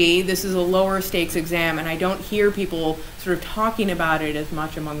pathology, this is a lower stakes exam, and I don't hear people sort of talking about it as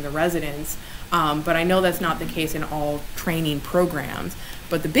much among the residents, but I know that's not the case in all training programs.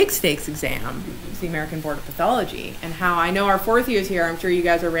 But the big stakes exam is the American Board of Pathology, and how I know our 4th years here, I'm sure you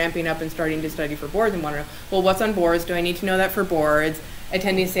guys are ramping up and starting to study for boards and want to know, well, what's on boards? Do I need to know that for boards?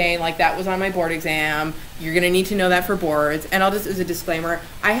 Attendees saying, like, that was on my board exam, you're going to need to know that for boards. And I'll just, as a disclaimer,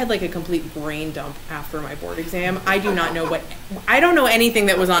 I had like a complete brain dump after my board exam. I don't know anything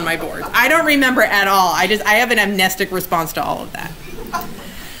that was on my boards. I don't remember at all. I have an amnestic response to all of that.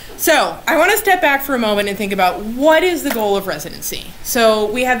 So I want to step back for a moment and think about what is the goal of residency. So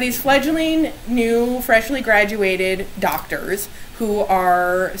we have these fledgling, new, freshly graduated doctors who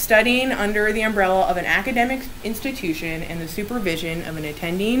are studying under the umbrella of an academic institution and the supervision of an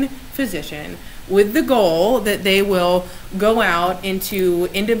attending physician, with the goal that they will go out into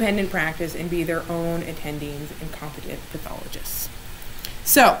independent practice and be their own attendings and competent pathologists.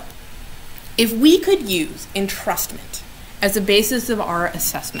 So if we could use entrustment as a basis of our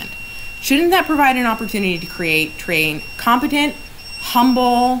assessment, shouldn't that provide an opportunity to train competent,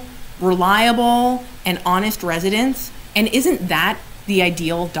 humble, reliable, and honest residents? And isn't that the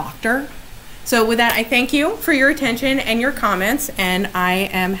ideal doctor? So with that, I thank you for your attention and your comments, and I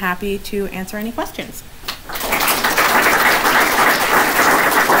am happy to answer any questions.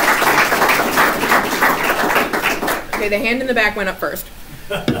 Okay, the hand in the back went up first.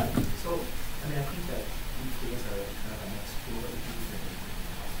 So, I mean, I think that EPAs are kind of a next tool that we use in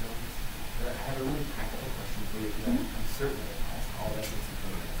milestones. But I have a really practical question for you, because I'm certain that it has all residents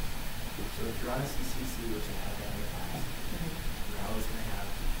included. So if you're on a CCC, which I have done in the past, you're always going to have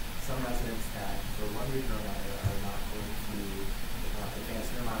some residents that, for one reason or another, are not going to advance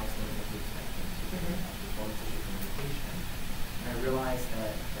their milestones that we expect them to perform tissue communication. And I realize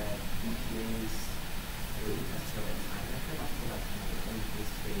that EPAs, they wouldn't necessarily have time after about to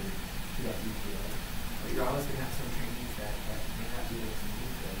that EPA. But you're always going to have some trainees that may not be able to meet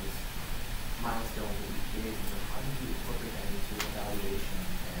those milestones with EPAs. So how do you incorporate that into evaluation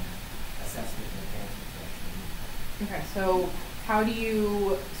and assessment and advancement for that trainee? Okay, so how do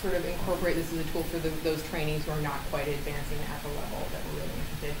you sort of incorporate this as a tool for those trainees who are not quite advancing at the level that we're really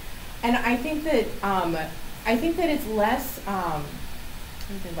interested in? And I think that it's less, let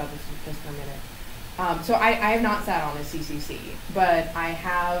me think about this just for a minute. So I have not sat on a CCC, but I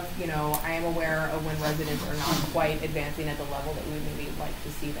have, I am aware of when residents are not quite advancing at the level that we would maybe like to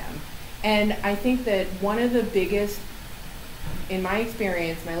see them. And I think that one of the biggest, in my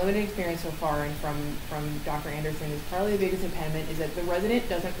experience, my limited experience so far, and from Dr. Anderson, is probably the biggest impediment is that the resident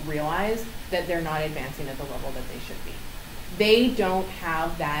doesn't realize that they're not advancing at the level that they should be. They don't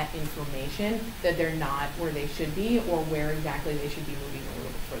have that information that they're not where they should be or where exactly they should be moving a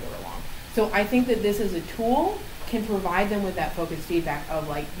little bit further along. So I think that this as a tool can provide them with that focused feedback of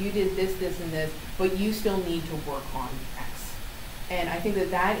like, you did this, this, and this, but you still need to work on X. And I think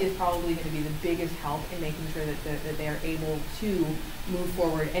that is probably going to be the biggest help in making sure that they are able to move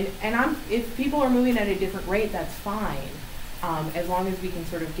forward. And if people are moving at a different rate, that's fine, as long as we can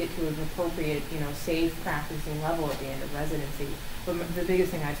sort of get to an appropriate, safe practicing level at the end of residency. But the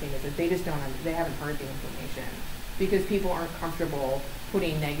biggest thing I've seen is that they just they haven't heard the information because people aren't comfortable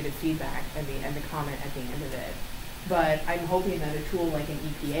putting negative feedback and the comment at the end of it. But I'm hoping that a tool like an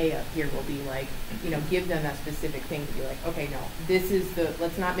EPA up here will be like, give them that specific thing to be like, okay, no, this is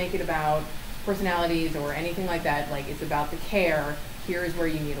let's not make it about personalities or anything like that. Like, it's about the care. Here's where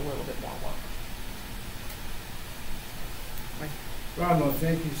you need a little bit more work. Bronwyn,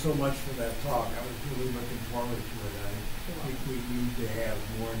 thank you so much for that talk. I was really looking forward to it. I think we need to have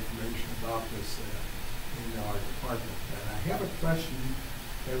more information about this in our department. And I have a question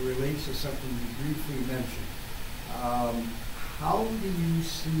that relates to something you briefly mentioned. How do you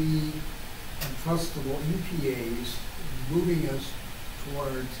see Entrustable EPAs moving us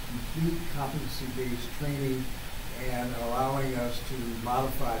towards complete competency-based training and allowing us to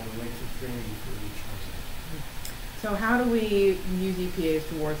modify the length of training for each resident? So how do we use EPAs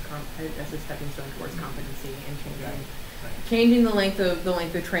towards as a stepping stone towards competency and changing the length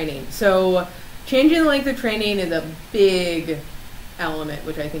of training? So changing the length of training is a big element,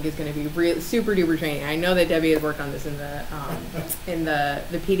 which I think is going to be super duper training. I know that Debbie has worked on this in the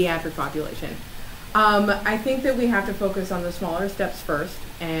pediatric population. I think that we have to focus on the smaller steps first,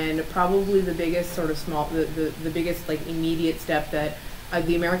 and probably the biggest sort of the biggest like immediate step that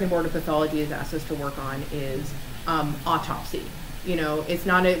the American Board of Pathology has asked us to work on is autopsy. It's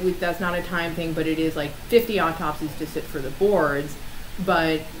not that's not a time thing, but it is like 50 autopsies to sit for the boards,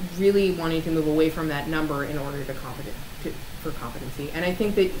 but really wanting to move away from that number in order for competency. And I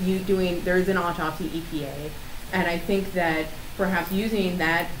think that there's an autopsy EPA, and I think that perhaps using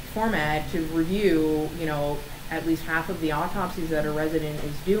that format to review, at least half of the autopsies that a resident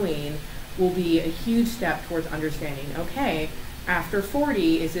is doing will be a huge step towards understanding, okay, after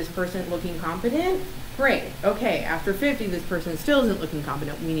 40, is this person looking competent? Great. Okay, after 50, this person still isn't looking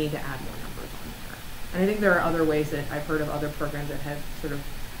competent. We need to add more numbers on there. And I think there are other ways that I've heard of other programs that have sort of,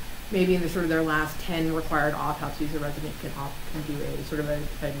 maybe in their last 10 required autopsies, a resident can do a sort of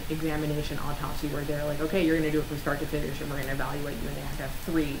an examination autopsy where they're like, okay, you're going to do it from start to finish, and we're going to evaluate you, and they have to have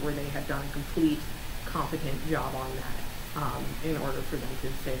 3 where they have done a complete, competent job on that in order for them to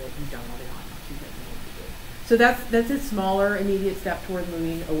say that you've done all the autopsies that you need to do. So that's a smaller immediate step towards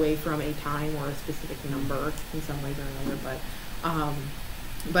moving away from a time or a specific number in some ways or another.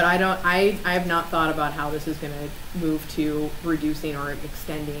 But I have not thought about how this is going to move to reducing or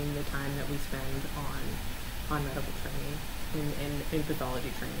extending the time that we spend on medical training in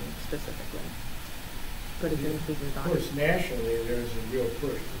pathology training specifically. But it's increasing. Of course, nationally, there's a real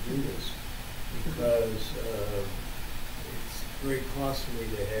push to do this because it's very costly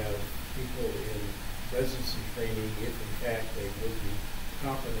to have people in residency training if, in fact, they would be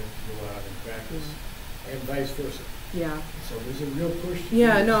competent to go out and practice, and vice versa. Yeah. So there's a real push to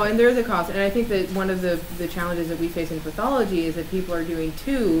and there's a cost. And I think that one of the challenges that we face in pathology is that people are doing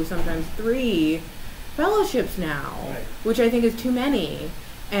 2, sometimes 3 fellowships now, right, which I think is too many.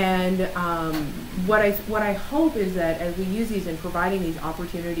 And what I hope is that as we use these in providing these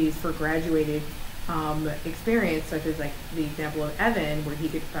opportunities for graduated experience, such as like the example of Evan, where he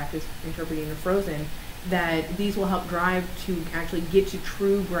could practice interpreting the frozen, that these will help drive to actually get to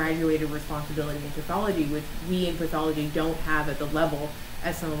true graduated responsibility in pathology, which we in pathology don't have at the level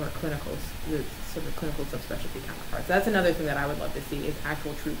as some of our clinical subspecialty counterparts. That's another thing that I would love to see, is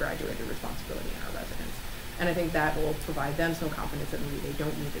actual true graduated responsibility in our residents. And I think that will provide them some confidence that maybe they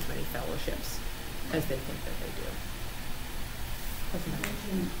don't need as many fellowships as they think that they do.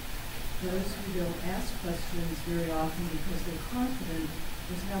 Those who don't ask questions very often because they're confident,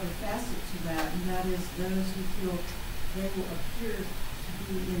 there's another facet to that, and that is those who feel they will appear to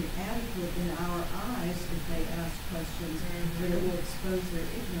be inadequate in our eyes if they ask questions, that it will expose their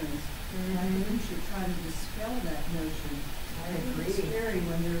ignorance. And I think we should try to dispel that notion. I think it's scary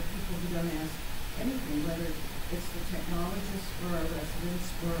when there are people who don't ask anything, whether it's the technologists or our residents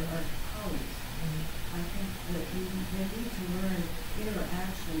or our colleagues. I think that they need to learn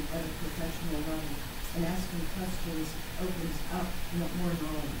interaction at a professional level, and asking questions opens up more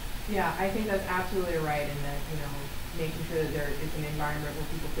knowledge. Yeah, I think that's absolutely right, and that, you know, making sure that there is an environment where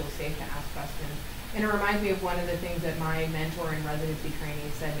people feel safe to ask questions. And it reminds me of one of the things that my mentor in residency training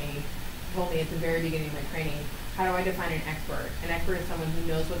told me at the very beginning of my training. How do I define an expert? An expert is someone who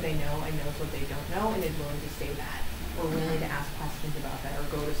knows what they know and knows what they don't know and is willing to say that, or willing to ask questions about that, or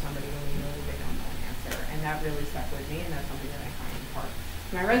go to somebody when they know that they don't know an answer. And that really stuck with me, and that's something that I try and impart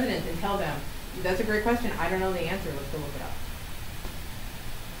to my residents and tell them, that's a great question, I don't know the answer, let's go look it up.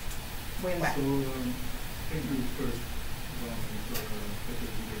 Wayne back. So, thank you first, for the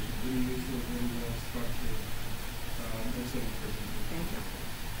presentation. Very useful, very well structured, excellent presentation. Thank you.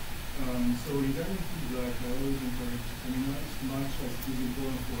 So regarding feedback, I always encourage, as much as it is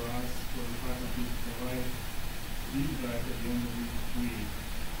important for us, for the faculty to provide feedback at the end of each week,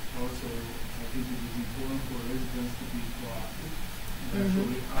 also I think it is important for residents to be proactive and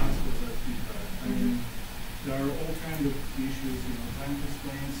actually ask for that feedback. I mean, there are all kinds of issues, time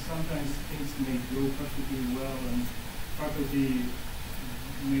constraints. Sometimes things may go perfectly well and faculty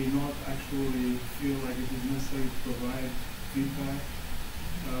may not actually feel like it is necessary to provide feedback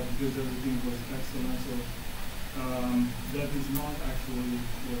because everything was excellent. So that is not actually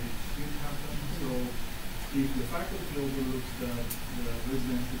what it should happen. So if the faculty overlooks that, the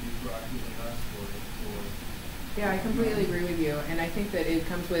residents should be proactive and ask for it. Yeah, I completely agree with you, and I think that it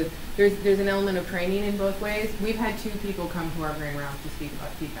comes with, there's an element of training in both ways. We've had 2 people come to our grand rounds to speak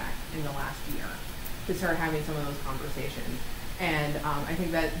about feedback in the last year, to start having some of those conversations. And I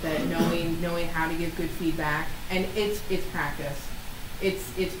think that knowing how to give good feedback, and it's practice.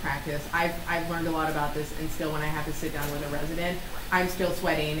 It's practice. I've learned a lot about this, and still when I have to sit down with a resident, I'm still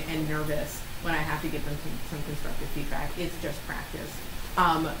sweating and nervous when I have to give them some constructive feedback. It's just practice.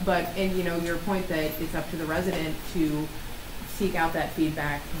 And your point that it's up to the resident to seek out that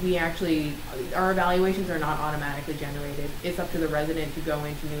feedback, our evaluations are not automatically generated. It's up to the resident to go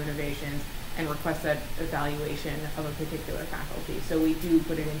into new innovations and request that evaluation of a particular faculty. So we do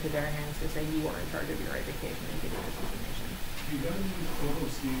put it into their hands to say, you are in charge of your education and giving this information. Regarding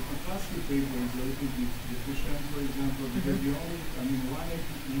the plastic paper is a little bit deficient, for example, because the only, one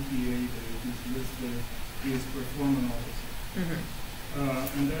EPA that is listed is performance officer.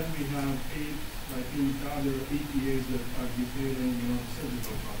 And then we have 8, I think, other EPAs that are detailing,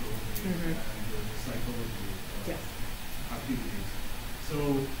 surgical pathology and the psychology activities.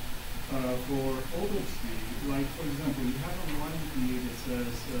 So for autopsy, like for example, you have one EPA that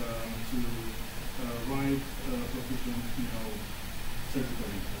says to write proficient, surgical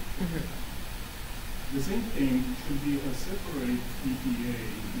report. The same thing should be a separate EPA.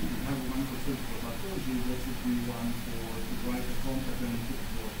 If you have one for surgical pathology, that should be one to write a competent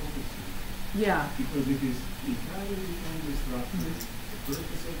for autopsy. Yeah. Because it is entirely different structure. The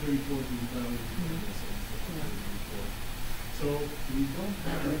purpose of the report is entirely different. Report. So we don't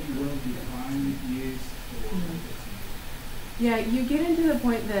have very well defined EPAs for autopsy. Yeah, you get into the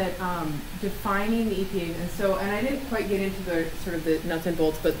point that defining the EPA, and I didn't quite get into the sort of the nuts and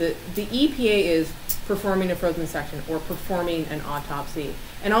bolts, but the EPA is performing a frozen section or performing an autopsy.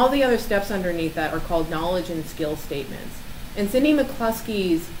 And all the other steps underneath that are called knowledge and skill statements. And Cindy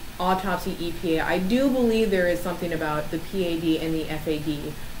McCluskey's autopsy EPA, I do believe there is something about the PAD and the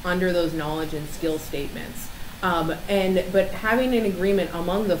FAD under those knowledge and skill statements. But having an agreement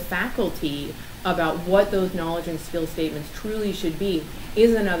among the faculty about what those knowledge and skill statements truly should be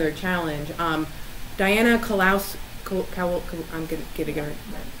is another challenge. Diana Kalowski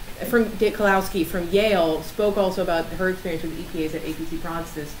from Yale spoke also about her experience with EPAs at APC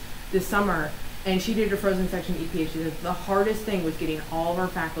Prods this summer, and she did a frozen section EPA. She said the hardest thing was getting all of our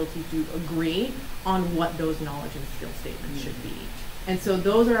faculty to agree on what those knowledge and skill statements should be. And so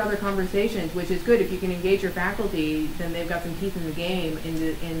those are other conversations, which is good. If you can engage your faculty, then they've got some teeth in the game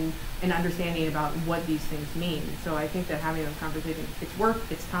in understanding about what these things mean. So I think that having those conversations, it's work,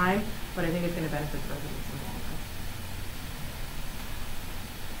 it's time, but I think it's going to benefit the residents in the long run.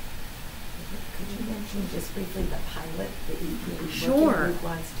 Could you mention just briefly the pilot that EPA Sure. working group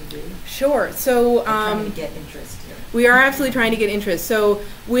wants to do? Sure. So Trying to get interest here. we are absolutely trying to get interest. So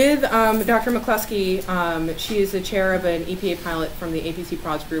with Dr. McCluskey, she is the chair of an EPA pilot from the APC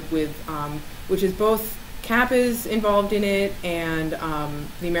Prods group, with which is both CAP is involved in it and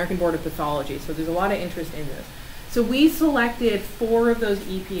the American Board of Pathology. So there's a lot of interest in this. So we selected 4 of those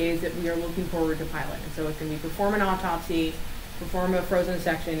EPAs that we are looking forward to piloting. So it's going to be perform an autopsy, perform a frozen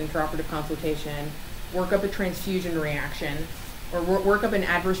section, intraoperative consultation, work up a transfusion reaction, or work up an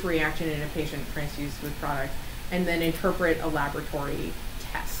adverse reaction in a patient transfused with product, and then interpret a laboratory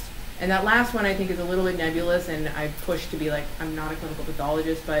test. And that last one I think is a little bit nebulous, and I push to be like, I'm not a clinical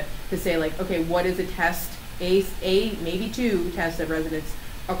pathologist, but to say like, okay, what is a test, maybe 2 tests that residents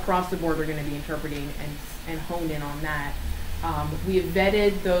across the board are going to be interpreting and hone in on that. We have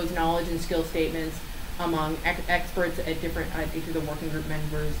vetted those knowledge and skill statements among experts at each of the working group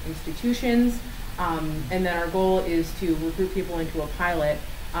members' institutions. And then our goal is to recruit people into a pilot.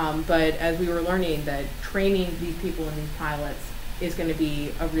 But as we were learning, that training these people in these pilots is going to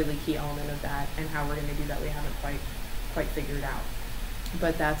be a really key element of that, and how we're going to do that we haven't quite figured out.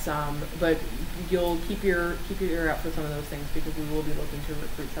 But that's but you'll keep your ear out for some of those things, because we will be looking to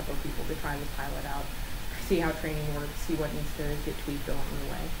recruit several people to try this pilot out, see how training works, see what needs to get tweaked along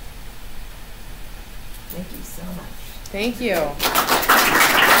the way. Thank you so much. Thank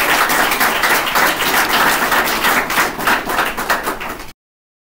you.